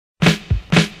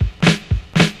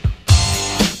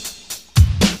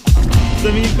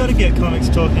I mean, you've got to get comics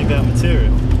talking about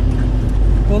material.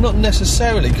 Well, not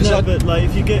necessarily, because but like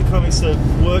if you get comics that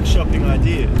workshopping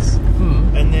ideas,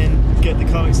 and then get the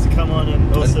comics to come on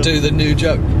and also do the new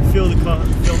joke, film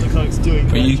the comics doing.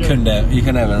 But you can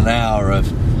have an hour of,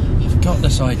 I've got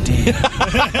this idea.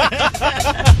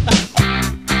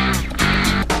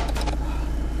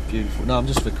 Beautiful. No, I'm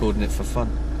just recording it for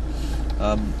fun,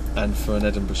 and for an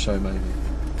Edinburgh show maybe.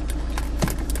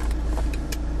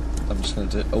 I'm just going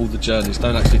to do all the journeys.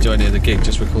 Don't actually do any of the gig.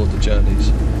 Just record the journeys.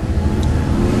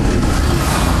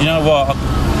 You know what?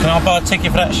 Can I buy a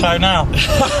ticket for that show now?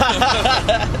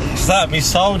 Because that'd be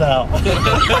sold out. Like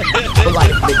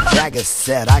Mick Jagger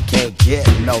said, I can't get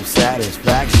no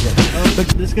satisfaction.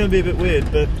 This is going to be a bit weird,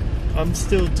 but I'm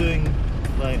still doing,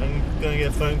 like, I'm going to get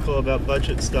a phone call about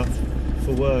budget stuff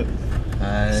for work.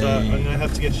 So I'm going to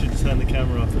have to get you to turn the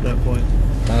camera off at that point.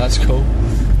 Oh, that's cool.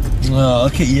 Oh,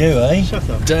 look at you, eh? Shut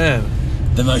up. Damn.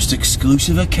 The most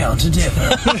exclusive accountant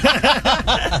ever.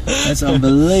 That's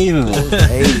unbelievable.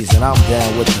 Ladies, and I'm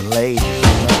down with the ladies.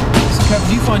 So, Kev,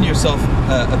 do you find yourself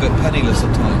a bit penniless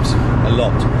at times? A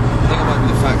lot. I think it might be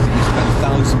the fact that you spend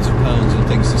thousands of pounds on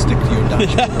things to stick to your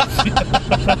dashboard.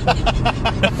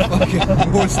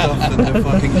 Fucking more stuff than the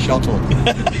fucking shuttle.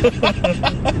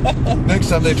 Next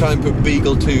time they try and put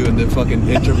Beagle 2 in the fucking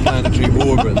interplanetary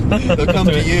orbit, they'll come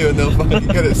to you and they'll fucking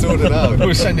get it sorted out.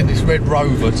 We're sending this red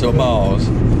rover to Mars.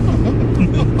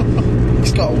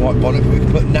 It's got a white bonnet, but we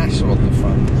can put NASA on the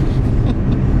front.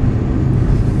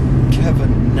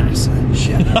 Kevin NASA,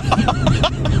 shut up.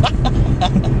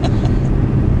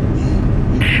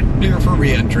 Here for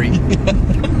re-entry.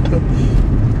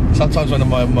 Sometimes when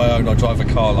I'm on my own, I drive a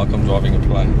car like I'm driving a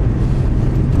plane.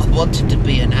 I wanted to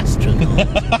be an astronaut.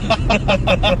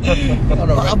 But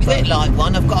I'm a bit like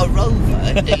one. I've got a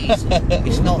rover, diesel.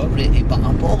 It's not really, but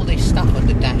I put all this stuff on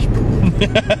the dashboard.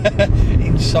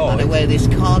 Inside. And I wear this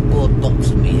cardboard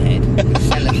box on my head with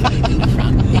cellophane in the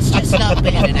front. It's just like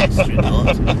being an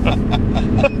astronaut.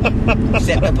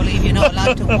 Except I believe you're not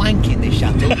allowed to wank in the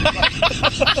shuttle.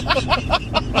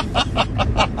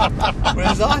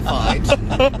 Whereas I find,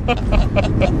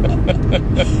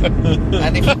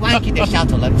 and if you wank in the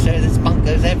shuttle, I'm sure the spunk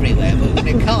goes everywhere, but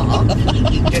in a car,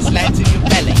 it just lands in your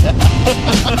belly.